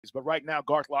But right now,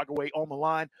 Garth Lagerwey on the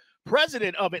line,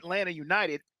 president of Atlanta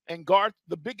United. And Garth,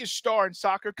 the biggest star in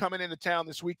soccer coming into town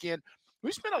this weekend.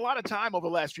 We spent a lot of time over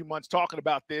the last few months talking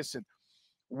about this and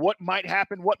what might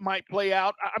happen, what might play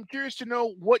out. I'm curious to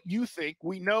know what you think.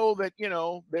 We know that,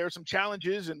 there are some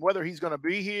challenges and whether he's going to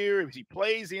be here, if he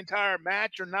plays the entire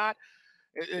match or not.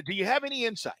 Do you have any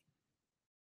insight?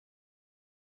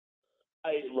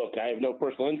 I have no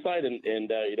personal insight,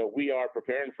 and we are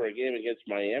preparing for a game against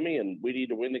Miami, and we need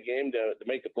to win the game to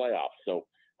make the playoffs. So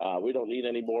we don't need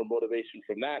any more motivation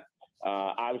from that.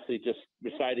 Obviously, just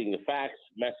reciting the facts,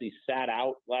 Messi sat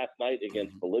out last night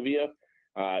against Bolivia.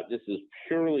 This is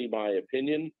purely my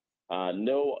opinion,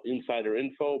 no insider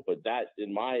info, but that,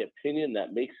 in my opinion,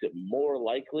 that makes it more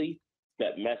likely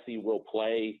that Messi will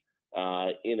play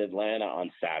in Atlanta on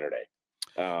Saturday.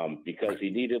 Because he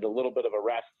needed a little bit of a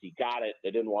rest. He got it.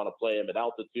 They didn't want to play him at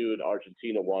altitude.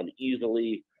 Argentina won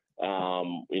easily,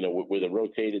 with a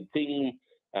rotated team.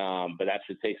 But that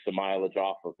should take some mileage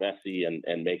off of Messi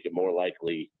and make it more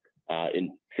likely,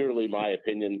 in purely my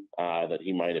opinion, that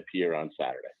he might appear on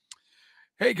Saturday.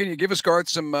 Hey, can you give us, Garth,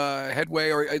 some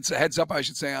headway, or it's a heads up, I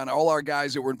should say, on all our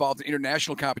guys that were involved in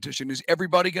international competition? Is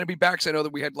everybody going to be back? Because I know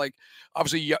that we had,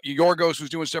 obviously, Yorgos was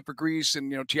doing stuff for Greece,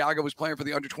 and, Thiago was playing for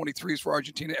the under-23s for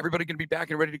Argentina. Everybody going to be back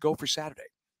and ready to go for Saturday?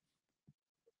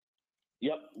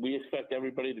 Yep, we expect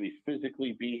everybody to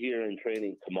physically be here in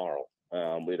training tomorrow.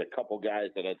 We had a couple guys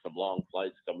that had some long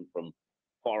flights coming from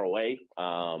far away,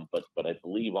 but I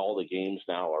believe all the games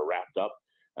now are wrapped up.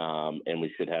 And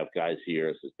we should have guys here,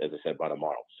 as I said, by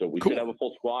tomorrow. So we should have a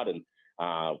full squad. And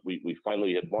we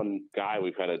finally had one guy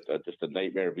we've had just a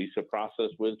nightmare visa process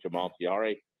with, Jamal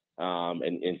Tiare,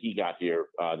 and he got here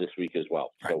this week as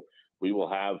well. Right. So we will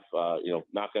have,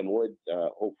 knock on wood,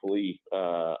 hopefully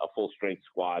a full-strength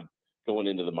squad going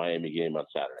into the Miami game on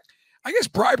Saturday. I guess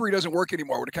bribery doesn't work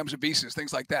anymore when it comes to visas,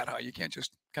 things like that, huh? You can't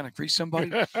just kind of grease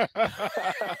somebody.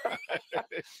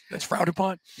 That's frowned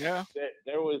upon. Yeah.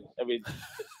 There was,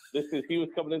 he was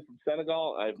coming in from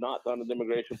Senegal. I have not done an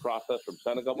immigration process from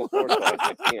Senegal before, so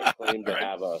I can't claim to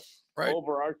have a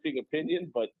overarching opinion,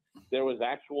 but there was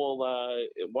actual,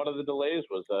 one of the delays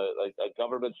was a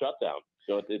government shutdown.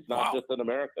 So it's not just in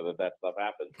America that stuff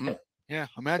happens. Yeah,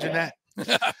 imagine that.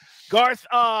 Garth,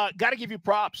 got to give you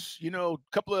props. A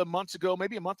couple of months ago,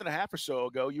 maybe a month and a half or so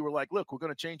ago, you were like, look, we're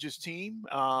going to change this team.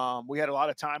 We had a lot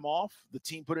of time off. The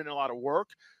team put in a lot of work.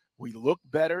 We look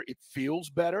better. It feels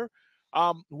better.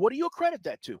 What do you accredit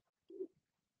that to?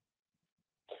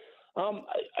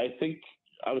 I think,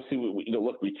 obviously,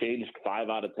 we changed 5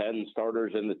 out of 10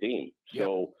 starters in the team.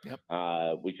 So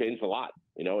we changed a lot,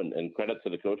 and credit to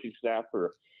the coaching staff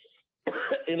for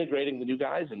integrating the new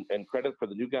guys, and credit for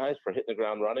the new guys for hitting the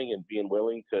ground running and being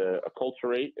willing to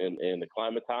acculturate and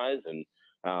acclimatize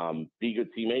and be good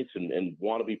teammates and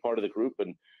want to be part of the group.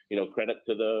 And, credit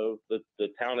to the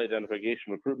talent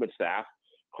identification recruitment staff,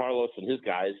 Carlos and his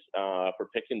guys, for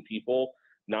picking people,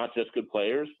 not just good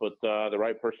players, but the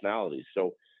right personalities.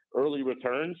 So early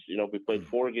returns, we played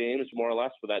 4 games more or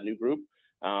less for that new group.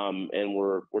 And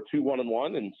we're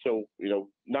 2-1-1. And so,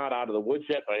 not out of the woods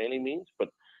yet by any means, but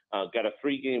got a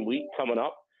 3-game week coming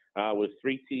up with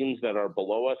 3 teams that are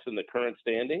below us in the current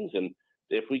standings. And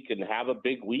if we can have a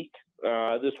big week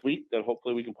this week, then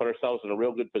hopefully we can put ourselves in a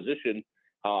real good position,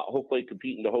 hopefully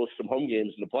competing to host some home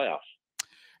games in the playoffs.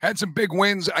 Had some big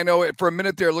wins. I know for a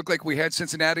minute there, it looked like we had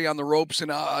Cincinnati on the ropes, and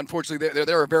unfortunately,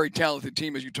 they're a very talented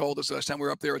team, as you told us last time we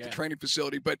were up there at the training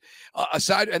facility. But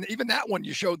aside, and even that one,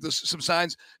 you showed some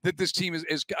signs that this team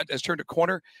has turned a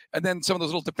corner, and then some of those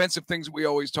little defensive things that we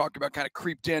always talk about kind of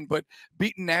creeped in. But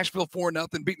beating Nashville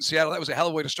 4-0, beating Seattle, that was a hell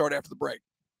of a way to start after the break.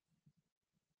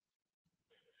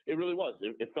 It really was.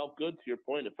 It felt good. To your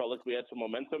point, it felt like we had some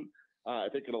momentum. I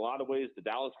think in a lot of ways, the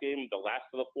Dallas game, the last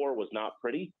of the 4, was not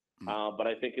pretty. But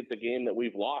I think it's a game that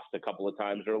we've lost a couple of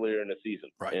times earlier in the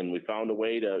season. Right. And we found a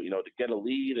way to get a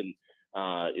lead and,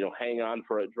 hang on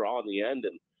for a draw in the end.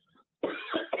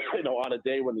 And, on a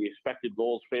day when the expected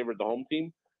goals favored the home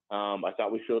team, I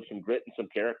thought we showed some grit and some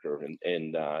character.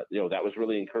 And that was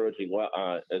really encouraging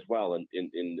as well, in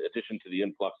addition to the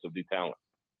influx of new talent.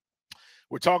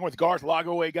 We're talking with Garth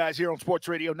Lagerwey, guys, here on Sports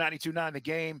Radio 92.9 The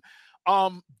Game.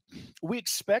 We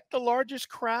expect the largest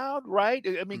crowd, right?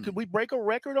 I mean, could we break a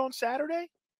record on Saturday?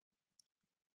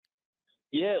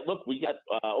 Yeah, look, we got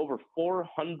over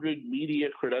 400 media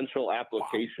credential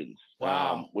applications,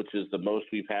 Wow. Which is the most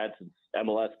we've had since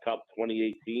MLS Cup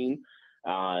 2018.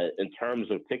 In terms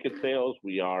of ticket sales,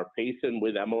 we are pacing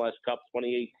with MLS Cup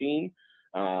 2018.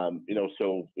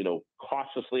 So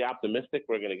cautiously optimistic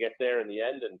we're going to get there in the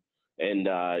end and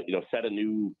set a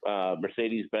new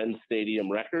Mercedes-Benz Stadium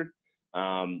record.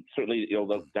 Certainly,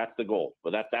 that's the goal.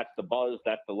 But that's the buzz.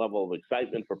 That's the level of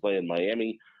excitement for playing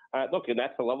Miami. Look, and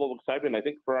that's the level of excitement, I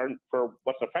think, for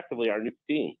what's effectively our new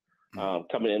team.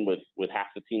 Coming in with half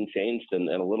the team changed and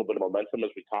a little bit of momentum,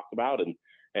 as we talked about,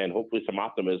 and hopefully some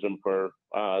optimism for,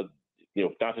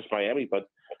 not just Miami, but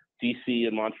DC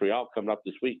and Montreal coming up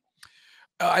this week.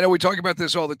 I know we talk about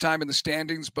this all the time in the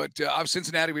standings, but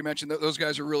Cincinnati, we mentioned that those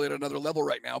guys are really at another level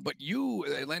right now. But you,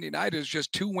 Atlanta United, is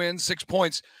just 2 wins, 6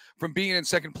 points from being in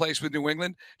second place with New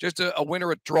England. Just a win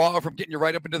or a draw from getting you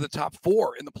right up into the top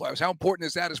 4 in the playoffs. How important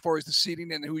is that as far as the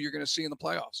seeding and who you're going to see in the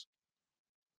playoffs?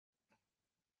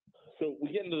 So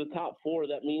we get into the top 4.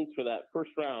 That means for that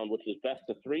first round, which is best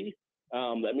of 3,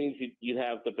 that means you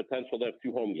have the potential to have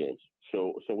 2 home games.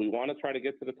 So we want to try to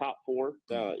get to the top 4.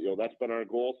 That's been our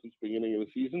goal since the beginning of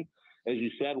the season. As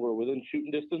you said, we're within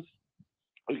shooting distance.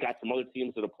 We've got some other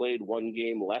teams that have played 1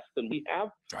 game less than we have.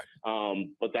 Right.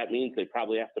 But that means they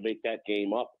probably have to make that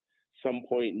game up some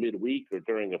point midweek or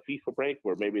during a FIFA break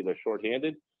where maybe they're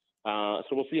shorthanded. So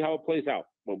we'll see how it plays out.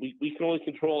 But we can only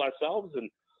control ourselves, and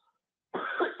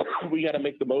we got to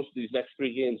make the most of these next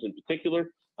 3 games in particular,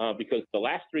 because the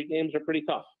last 3 games are pretty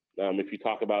tough. If you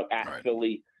talk about at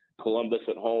Philly, Columbus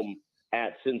at home,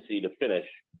 at Cincy to finish,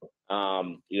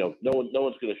 no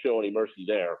one's going to show any mercy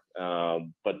there.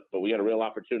 But we got a real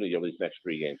opportunity over these next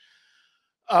 3 games.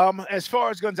 As far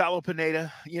as Gonzalo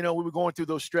Pineda, we were going through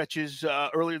those stretches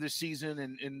earlier this season,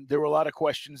 and there were a lot of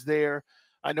questions there.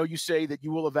 I know you say that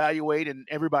you will evaluate, and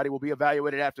everybody will be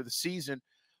evaluated after the season.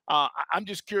 I'm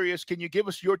just curious, can you give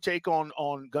us your take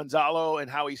on Gonzalo and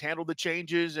how he's handled the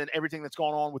changes and everything that's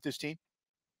going on with this team?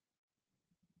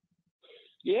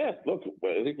 Yeah, look,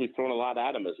 I think we've thrown a lot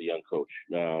at him as a young coach.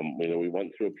 We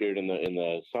went through a period in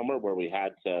the summer where we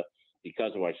had to,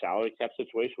 because of our salary cap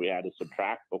situation, we had to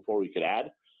subtract before we could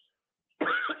add.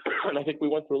 And I think we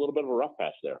went through a little bit of a rough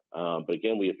patch there. But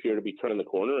again, we appear to be turning the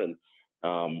corner, and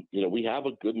we have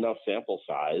a good enough sample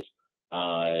size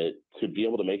to be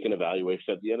able to make an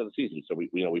evaluation at the end of the season. So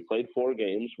we played 4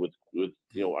 games with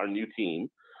our new team.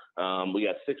 We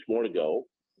got 6 more to go,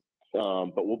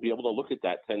 but we'll be able to look at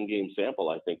that 10-game sample,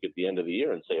 I think, at the end of the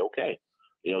year and say, okay,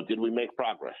 did we make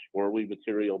progress? Were we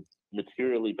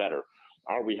materially better?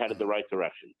 Are we headed the right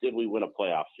direction? Did we win a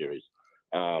playoff series?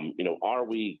 Are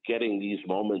we getting these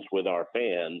moments with our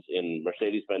fans in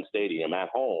Mercedes-Benz Stadium at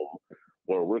home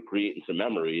where we're creating some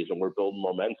memories and we're building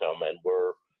momentum and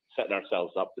we're setting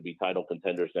ourselves up to be title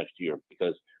contenders next year?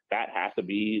 Because that has to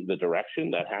be the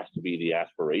direction. That has to be the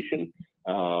aspiration.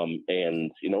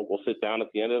 And we'll sit down at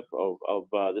the end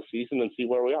of this season and see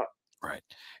where we are. Right.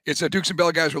 It's Dukes and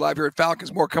Bell, guys. We're live here at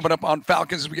Falcons. More coming up on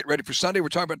Falcons as we get ready for Sunday. We're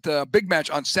talking about the big match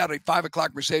on Saturday, 5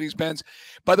 o'clock, Mercedes-Benz.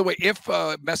 By the way, if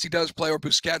Messi does play or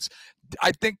Busquets,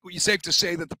 I think it's safe to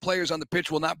say that the players on the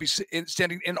pitch will not be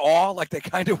standing in awe like they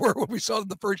kind of were when we saw them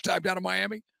the first time down in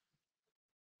Miami.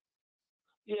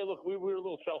 Yeah, look, we were a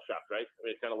little shell-shocked, right? I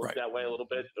mean, it kind of looked that way a little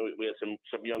bit. We had some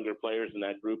younger players in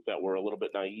that group that were a little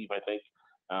bit naive, I think.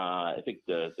 I think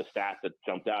the stat that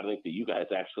jumped out, I think that you guys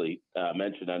actually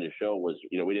mentioned on your show was,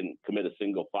 we didn't commit a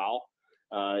single foul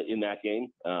in that game.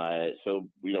 So,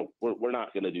 we're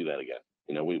not going to do that again.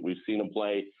 We've seen them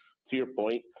play, to your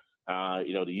point,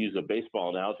 to use a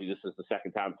baseball analogy, this is the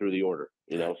second time through the order,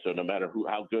 so no matter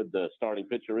how good the starting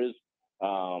pitcher is,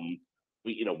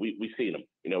 we've seen him.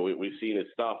 We've seen his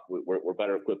stuff. We're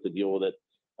better equipped to deal with it.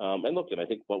 And look, and I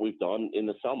think what we've done in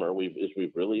the summer, we've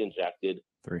really injected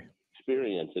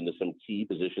experience into some key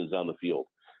positions on the field,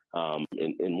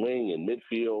 in wing, in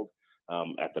midfield,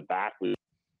 at the back.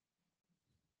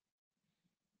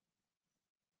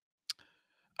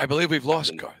 I believe we've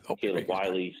lost Garth. Caleb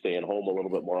Wiley staying home a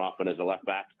little bit more often as a left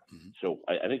back. Mm-hmm. So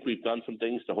I think we've done some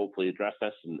things to hopefully address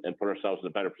this and put ourselves in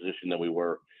a better position than we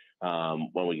were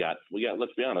when we got,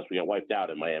 let's be honest, we got wiped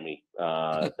out in Miami,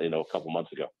 a couple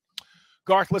months ago.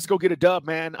 Garth, let's go get a dub,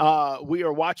 man. We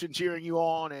are watching, cheering you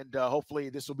on, and hopefully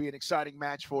this will be an exciting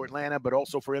match for Atlanta, but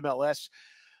also for MLS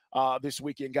this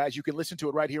weekend, guys. You can listen to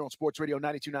it right here on Sports Radio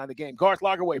 92.9 The Game. Garth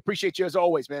Lagerwey, appreciate you as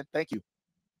always, man. Thank you.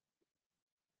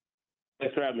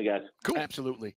 Thanks for having me, guys. Cool. Absolutely.